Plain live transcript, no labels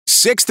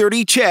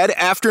6:30 CHED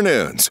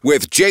Afternoons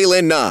with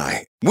Jaylen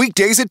Nye.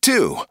 Weekdays at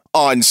 2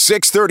 on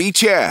 6:30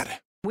 CHED.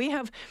 We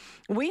have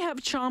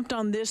chomped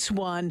on this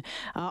one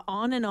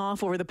on and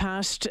off over the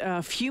past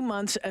few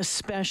months,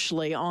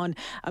 especially on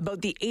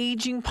about the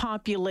aging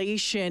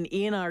population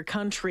in our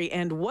country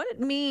and what it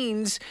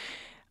means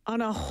on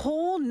a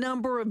whole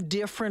number of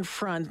different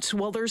fronts.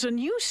 Well, there's a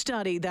new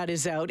study that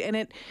is out,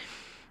 and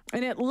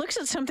it looks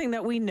at something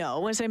that we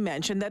know, as I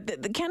mentioned, that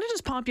the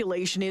Canada's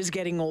population is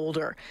getting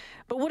older.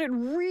 But what it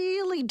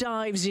really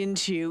dives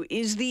into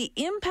is the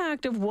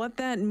impact of what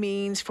that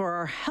means for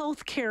our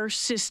healthcare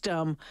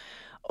system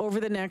over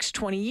the next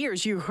 20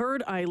 years. You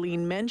heard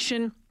Eileen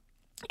mention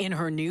in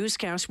her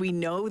newscast, we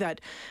know that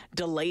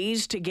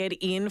delays to get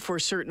in for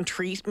certain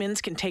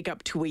treatments can take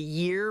up to a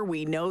year.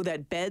 We know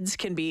that beds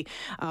can be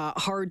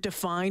hard to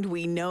find.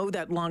 We know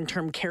that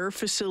long-term care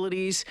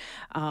facilities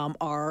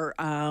are,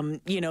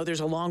 there's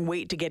a long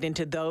wait to get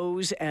into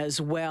those as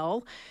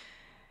well.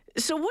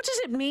 So what does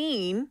it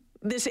mean,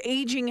 this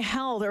aging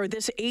health or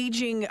this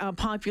aging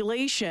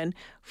population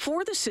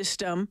for the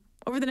system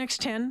over the next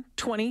 10,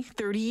 20,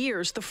 30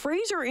 years? The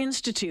Fraser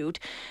Institute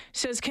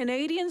says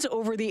Canadians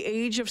over the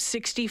age of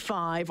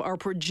 65 are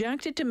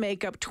projected to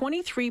make up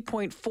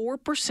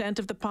 23.4%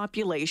 of the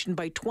population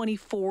by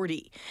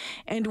 2040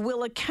 and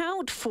will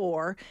account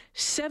for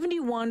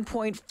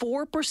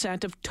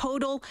 71.4% of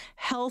total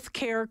health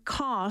care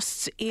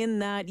costs in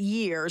that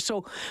year.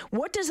 So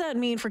what does that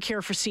mean for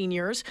care for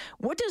seniors?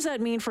 What does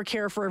that mean for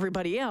care for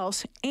everybody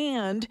else?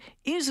 And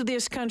is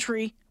this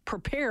country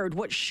prepared?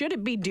 What should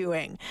it be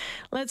doing?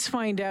 Let's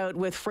find out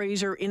with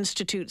Fraser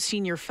Institute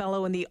Senior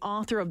Fellow and the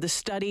author of the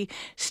study,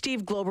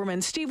 Steve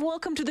Globerman. Steve,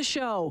 welcome to the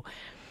show.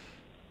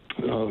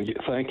 Oh,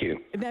 thank you.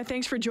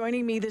 Thanks for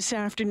joining me this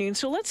afternoon.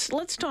 So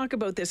let's talk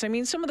about this. I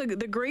mean, some of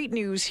the great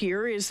news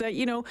here is that,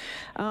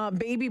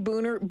 baby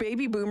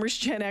boomers,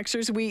 Gen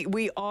Xers,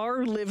 we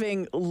are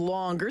living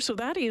longer. So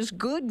that is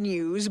good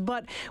news.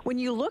 But when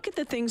you look at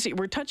the things that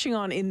we're touching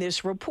on in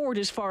this report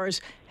as far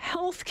as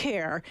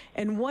healthcare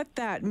and what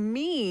that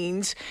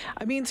means,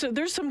 I mean, so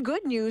there's some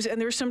good news and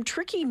there's some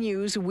tricky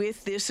news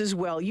with this as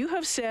well. You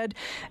have said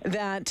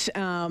that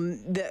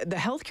the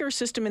healthcare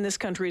system in this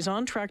country is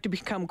on track to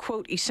become,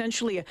 quote,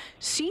 essentially a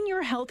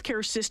senior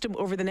healthcare system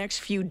over the next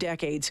few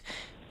decades.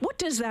 What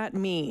does that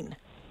mean?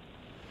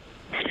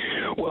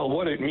 Well,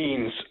 what it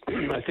means,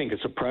 I think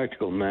it's a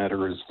practical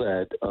matter, is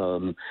that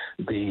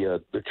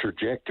the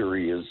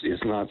trajectory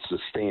is not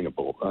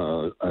sustainable.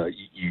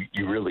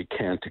 You really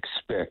can't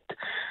expect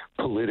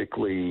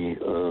politically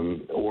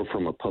or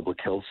from a public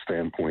health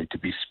standpoint to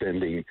be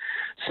spending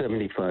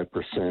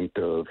 75%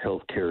 of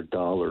healthcare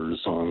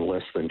dollars on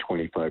less than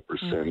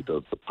 25%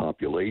 of the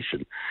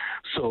population.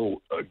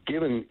 So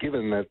given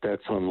that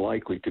that's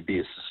unlikely to be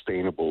a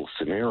sustainable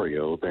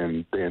scenario,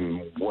 then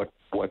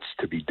what's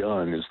to be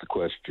done is the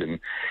question,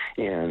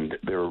 and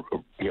there are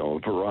a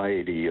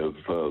variety of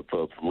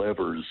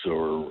levers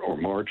or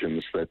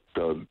margins that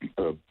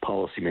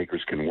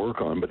policymakers can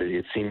work on. But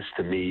it seems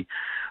to me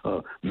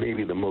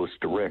maybe the most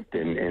direct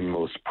and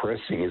most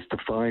pressing is to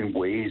find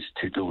ways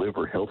to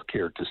deliver health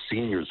care to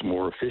seniors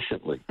more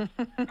efficiently.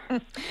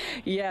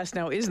 Yes.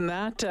 Now, isn't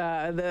that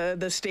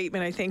the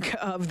statement, I think,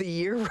 of the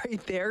year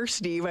right there,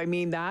 Steve? I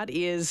mean,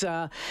 that's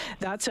a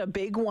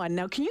big one.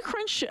 Now, can you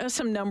crunch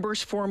some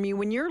numbers for me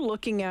when you're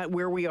looking at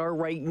where we are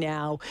right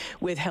now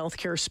with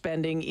healthcare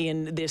spending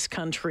in this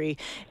country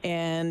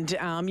and,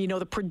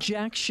 the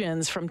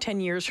projections from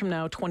 10 years from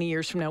now, 20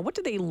 years from now? What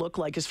do they look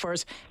like as far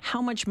as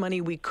how much money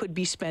we could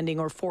be spending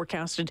or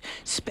forecasted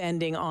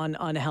spending on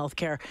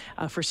healthcare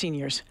for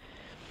seniors?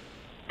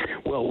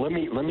 Well, let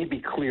me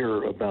be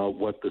clear about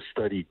what the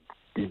study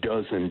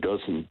does and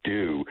doesn't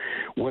do.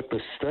 What the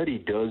study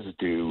does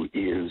do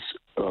is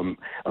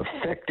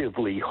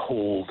effectively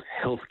hold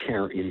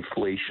healthcare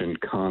inflation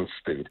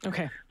constant.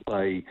 Okay.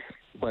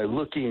 By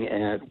looking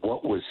at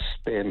what was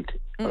spent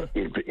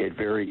in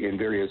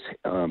various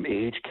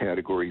age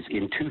categories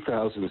in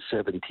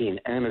 2017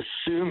 and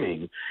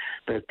assuming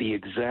that the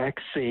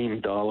exact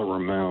same dollar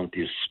amount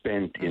is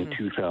spent in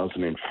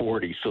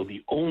 2040. So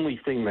the only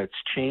thing that's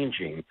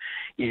changing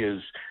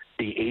is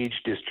the age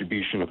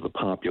distribution of the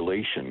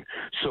population.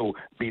 So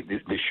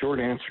the short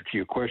answer to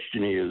your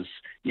question is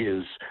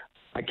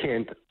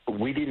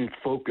we didn't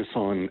focus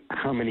on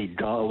how many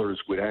dollars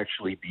would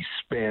actually be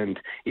spent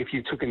if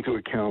you took into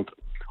account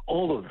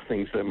all of the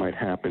things that might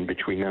happen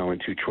between now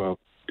and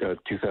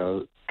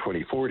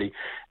 2040.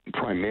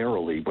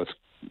 Primarily,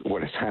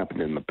 what has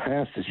happened in the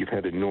past is you've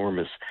had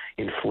enormous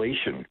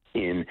inflation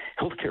in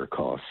healthcare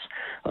costs.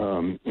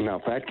 Now,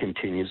 if that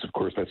continues, of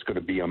course, that's going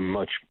to be a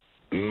much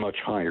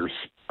higher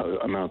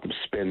amount of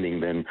spending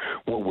than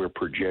what we're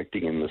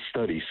projecting in the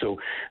study. So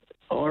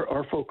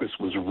our focus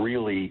was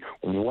really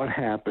what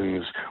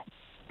happens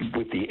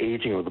with the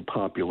aging of the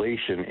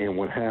population, and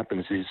what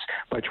happens is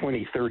by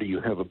 2030 you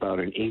have about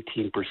an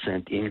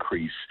 18%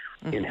 increase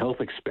in health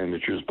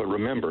expenditures. But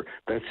remember,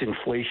 that's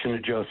inflation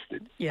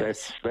adjusted.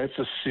 Yes. That's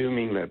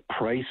assuming that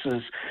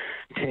prices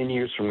 10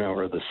 years from now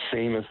are the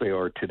same as they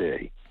are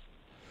today.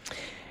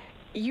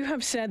 You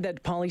have said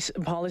that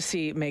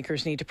policy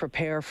makers need to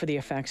prepare for the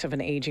effects of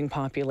an aging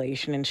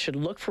population and should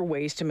look for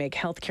ways to make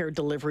healthcare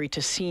delivery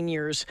to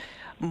seniors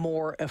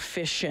more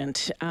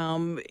efficient.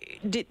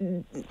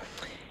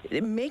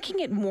 Making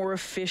it more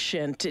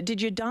efficient,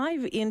 did you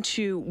dive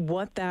into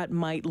what that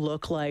might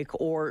look like,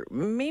 or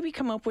maybe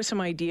come up with some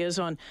ideas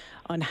on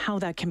how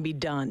that can be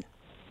done?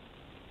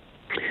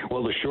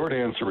 Well, the short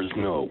answer is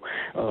no,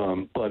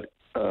 but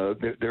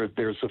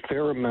there's a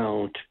fair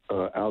amount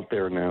out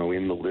there now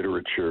in the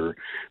literature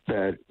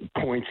that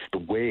points the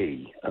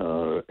way,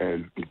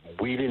 and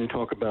we didn't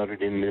talk about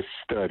it in this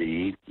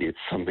study. It's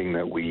something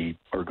that we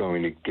are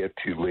going to get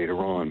to later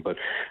on, but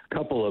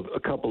a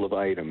couple of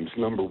items.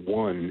 Number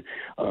one,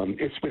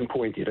 it's been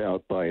pointed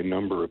out by a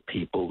number of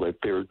people that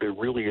there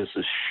really is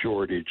a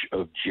shortage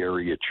of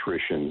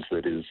geriatricians.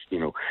 That is,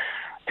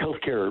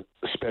 healthcare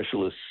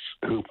specialists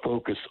who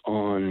focus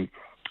on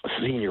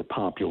senior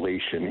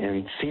population,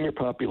 and senior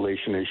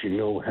population, as you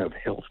know, have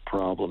health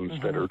problems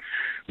that are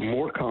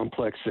more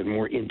complex and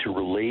more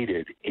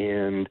interrelated,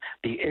 and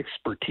the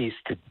expertise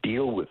to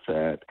deal with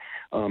that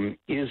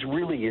is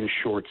really in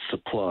short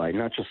supply,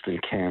 not just in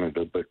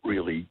Canada, but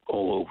really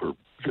all over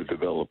the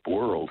developed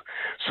world.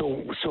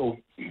 So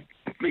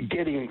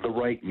getting the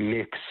right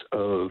mix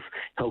of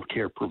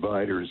healthcare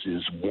providers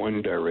is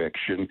one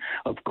direction.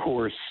 Of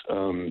course,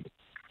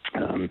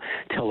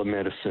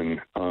 telemedicine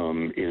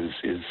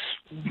is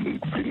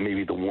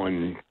maybe the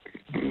one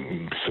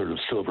sort of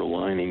silver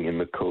lining in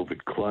the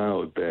COVID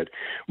cloud that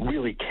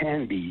really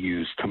can be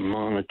used to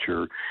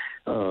monitor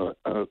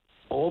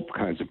all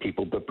kinds of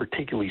people, but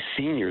particularly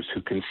seniors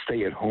who can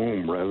stay at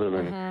home rather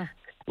than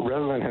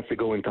have to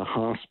go into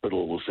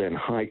hospitals and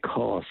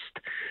high-cost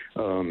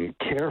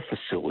care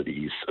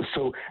facilities.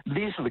 So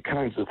these are the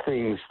kinds of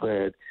things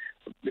that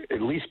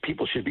at least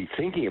people should be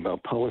thinking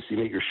about,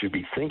 policymakers should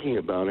be thinking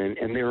about,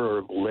 and there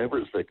are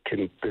levers that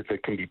can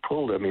be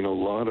pulled. I mean, a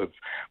lot of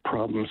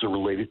problems are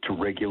related to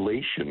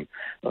regulation,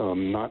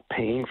 not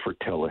paying for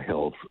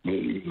telehealth.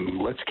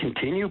 Let's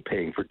continue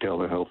paying for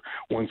telehealth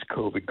once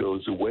COVID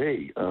goes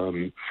away,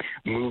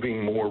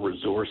 moving more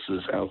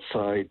resources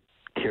outside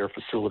care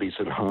facilities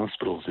and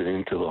hospitals and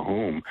into the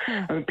home.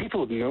 I mean,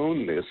 people have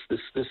known this.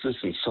 This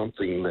isn't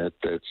something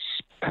that's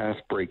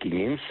path-breaking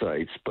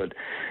insights, but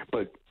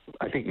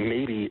I think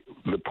maybe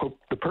the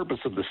purpose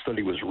of the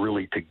study was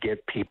really to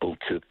get people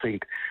to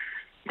think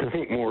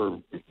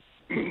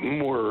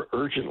more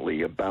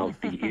urgently about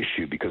the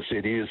issue, because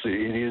it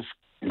is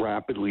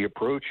rapidly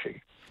approaching.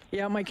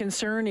 Yeah, my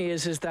concern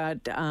is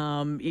that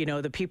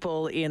the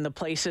people in the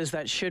places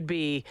that should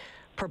be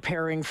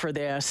preparing for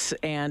this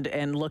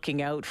and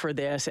looking out for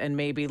this and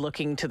maybe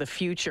looking to the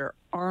future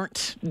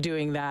aren't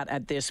doing that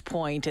at this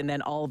point, and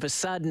then all of a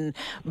sudden,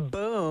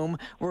 boom,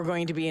 we're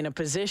going to be in a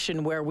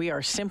position where we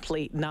are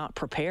simply not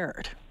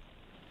prepared.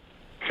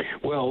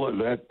 Well,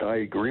 that I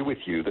agree with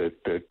you that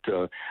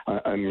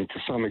I mean, to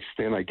some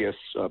extent, I guess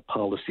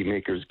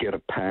policymakers get a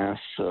pass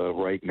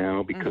right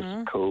now because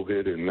of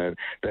COVID, and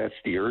that's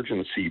the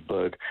urgency.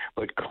 But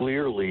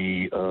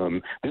clearly,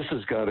 this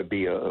has got to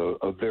be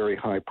a very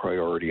high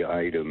priority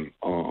item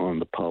on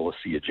the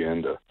policy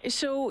agenda.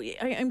 So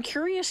I'm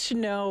curious to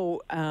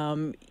know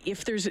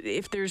if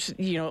there's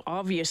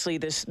obviously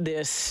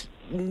this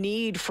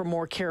need for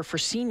more care for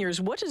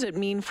seniors. What does it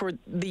mean for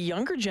the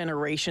younger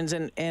generations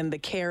and the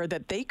care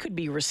that they could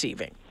be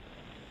receiving?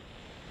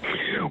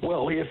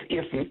 Well,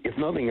 if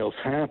nothing else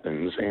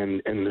happens,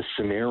 and the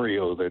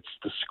scenario that's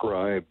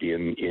described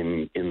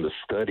in the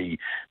study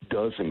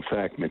does in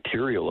fact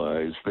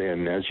materialize,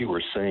 then, as you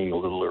were saying a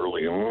little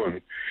early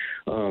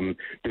on,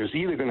 there's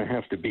either going to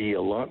have to be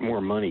a lot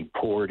more money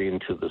poured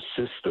into the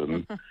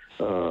system,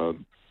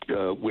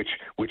 which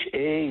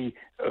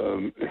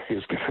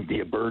is going to be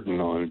a burden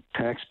on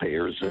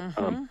taxpayers.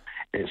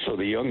 And so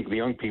the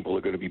young people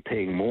are going to be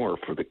paying more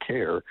for the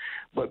care,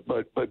 but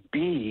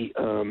B,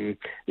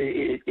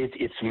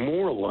 it's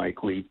more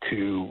likely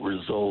to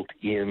result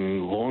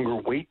in longer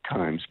wait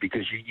times,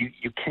 because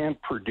you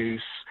can't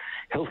produce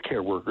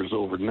healthcare workers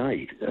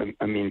overnight.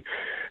 I mean,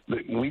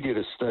 we did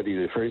a study,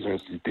 the Fraser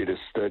Institute did a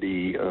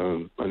study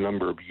a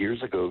number of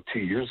years ago, 2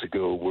 years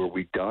ago, where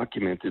we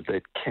documented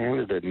that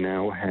Canada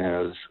now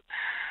has,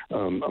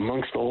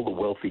 amongst all the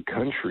wealthy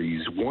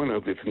countries, one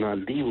of, if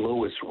not the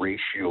lowest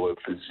ratio of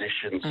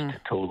physicians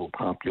to total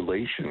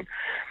population.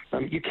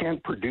 You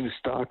can't produce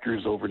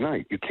doctors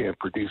overnight. You can't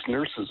produce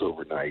nurses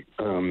overnight.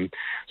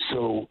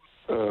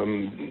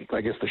 I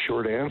guess the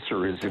short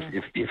answer is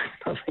if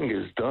nothing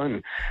is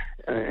done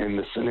and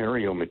the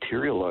scenario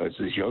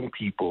materializes, younger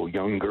people,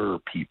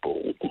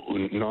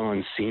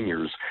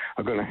 non-seniors,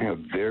 are going to have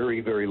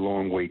very, very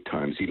long wait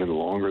times, even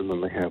longer than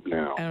they have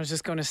now. And I was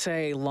just going to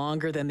say,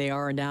 longer than they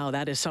are now.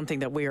 That is something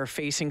that we are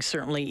facing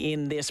certainly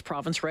in this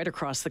province, right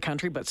across the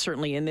country, but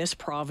certainly in this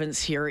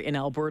province here in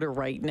Alberta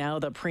right now.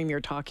 The Premier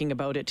talking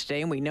about it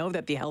today, and we know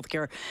that the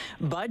healthcare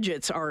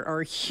budgets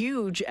are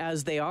huge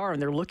as they are,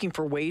 and they're looking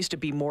for ways to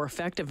be more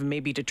effective and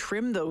maybe to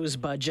trim those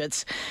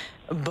budgets.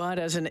 But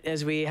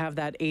as we have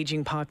that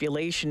aging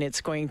population, it's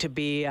going to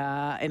be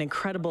an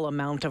incredible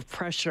amount of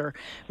pressure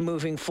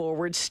moving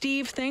forward.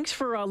 Steve, thanks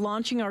for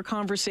launching our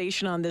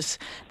conversation on this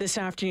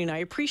afternoon. I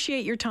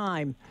appreciate your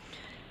time.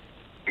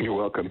 You're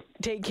welcome.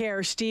 Take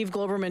care. Steve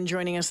Globerman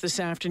joining us this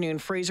afternoon,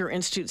 Fraser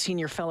Institute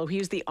Senior Fellow.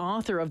 He's the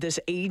author of this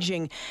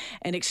Aging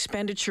and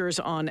Expenditures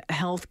on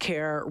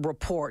Healthcare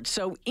report.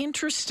 So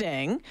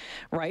interesting,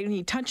 right? And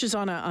he touches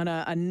on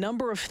a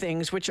number of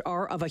things which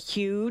are of a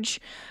huge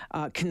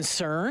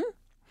concern,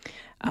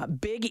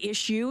 big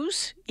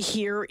issues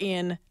here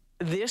in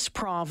this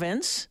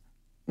province.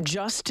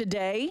 Just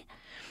today,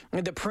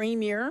 the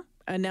Premier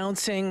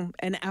announcing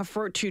an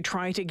effort to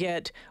try to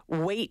get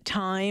wait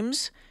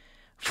times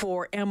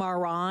for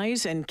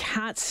MRIs and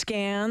CAT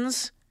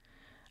scans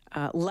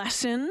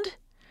lessened.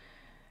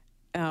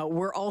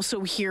 We're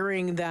also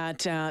hearing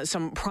that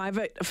some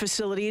private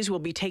facilities will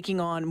be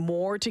taking on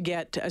more to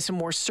get some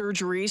more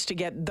surgeries to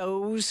get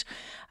those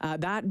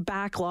that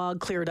backlog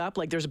cleared up.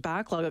 Like there's a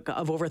backlog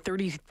of over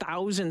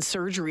 30,000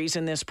 surgeries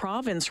in this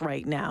province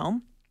right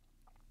now.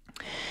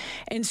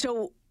 And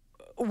so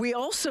we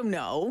also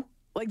know,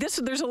 like this,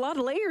 there's a lot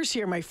of layers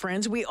here, my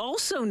friends. We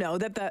also know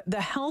that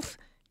the health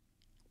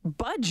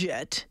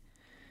budget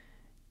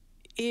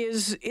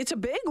it's a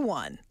big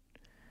one.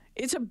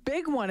 It's a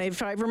big one.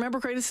 If I remember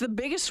correctly, it's the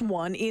biggest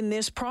one in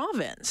this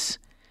province.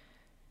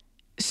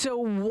 So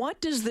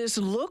what does this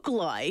look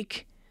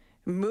like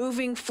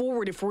moving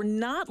forward if we're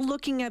not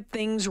looking at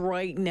things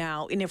right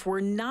now and if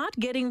we're not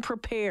getting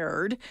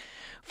prepared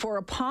for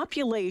a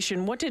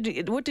population? What did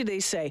they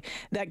say?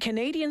 That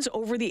Canadians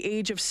over the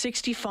age of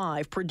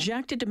 65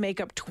 projected to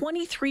make up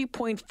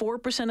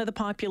 23.4% of the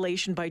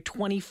population by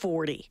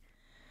 2040.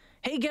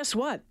 Hey, guess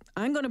what?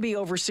 I'm going to be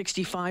over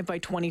 65 by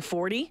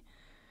 2040.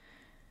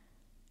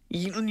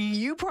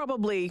 You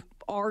probably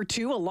are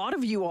too. A lot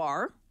of you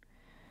are.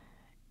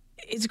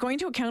 It's going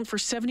to account for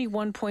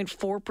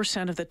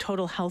 71.4% of the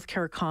total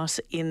healthcare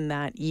costs in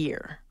that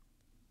year.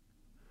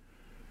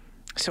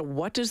 So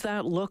what does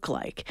that look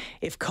like?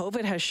 If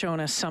COVID has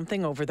shown us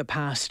something over the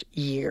past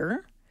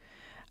year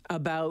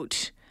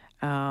about,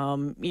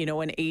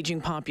 an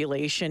aging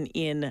population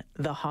in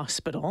the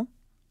hospital,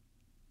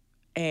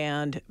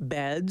 and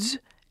beds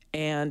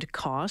and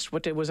cost.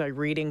 What was I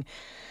reading?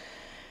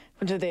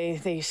 Did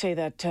they say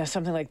that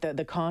something like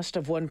the cost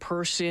of one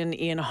person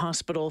in a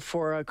hospital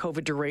for a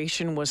COVID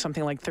duration was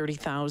something like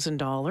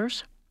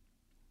 $30,000?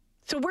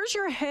 So where's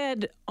your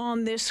head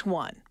on this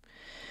one?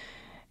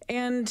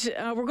 And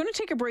we're going to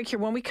take a break here.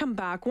 When we come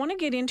back, I want to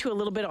get into a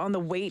little bit on the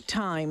wait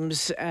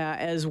times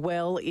as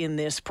well in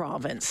this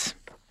province.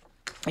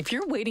 If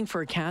you're waiting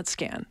for a CAT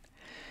scan,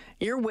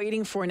 you're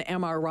waiting for an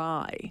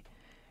MRI,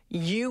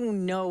 you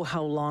know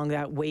how long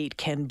that wait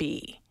can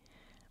be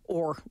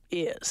or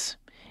is.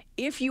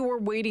 If you are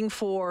waiting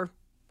for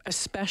a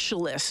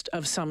specialist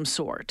of some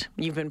sort,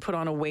 you've been put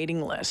on a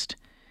waiting list,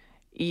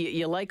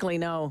 you likely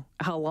know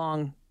how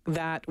long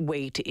that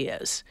wait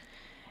is.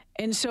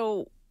 And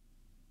so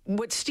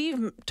what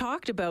Steve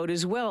talked about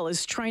as well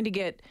is trying to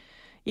get,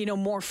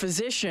 more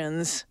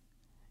physicians,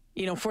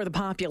 for the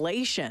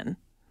population.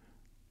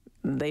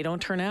 They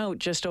don't turn out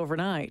just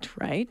overnight,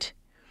 right?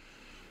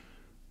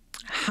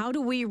 How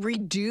do we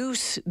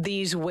reduce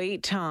these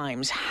wait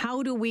times?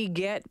 How do we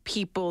get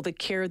people the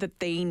care that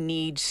they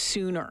need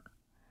sooner?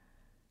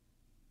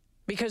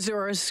 Because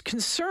there is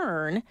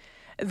concern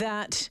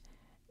that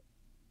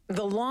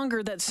the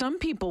longer that some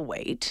people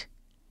wait,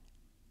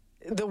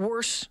 the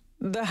worse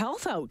the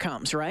health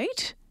outcomes,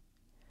 right?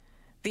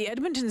 The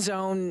Edmonton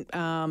Zone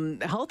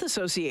Health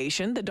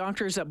Association, the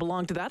doctors that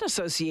belong to that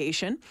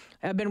association,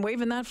 have been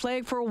waving that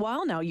flag for a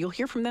while now. You'll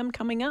hear from them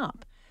coming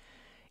up.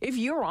 If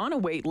you're on a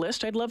wait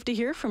list, I'd love to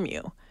hear from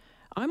you.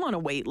 I'm on a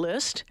wait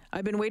list.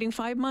 I've been waiting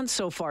 5 months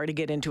so far to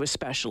get into a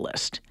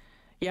specialist.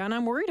 Yeah, and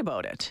I'm worried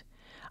about it.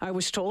 I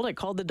was told, I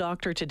called the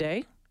doctor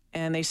today,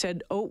 and they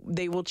said,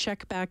 they will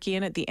check back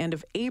in at the end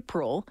of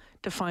April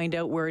to find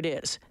out where it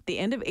is. The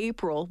end of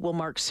April will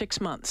mark 6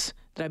 months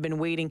that I've been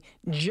waiting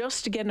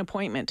just to get an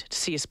appointment to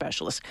see a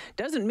specialist.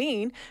 Doesn't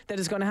mean that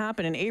it's going to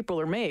happen in April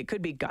or May. It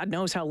could be, God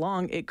knows how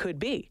long it could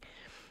be.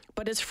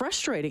 But it's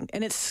frustrating,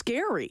 and it's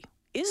scary,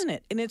 isn't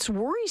it? And it's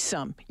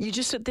worrisome. You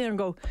just sit there and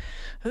go,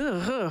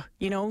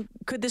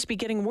 could this be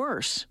getting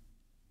worse?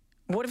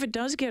 What if it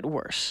does get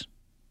worse?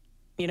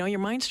 Your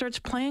mind starts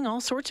playing all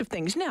sorts of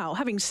things. Now,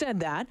 having said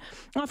that,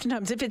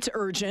 oftentimes if it's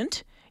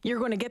urgent, you're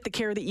going to get the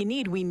care that you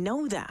need. We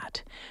know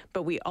that.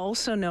 But we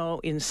also know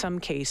in some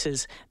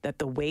cases that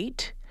the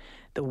wait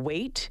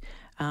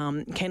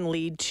can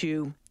lead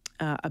to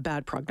a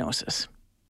bad prognosis.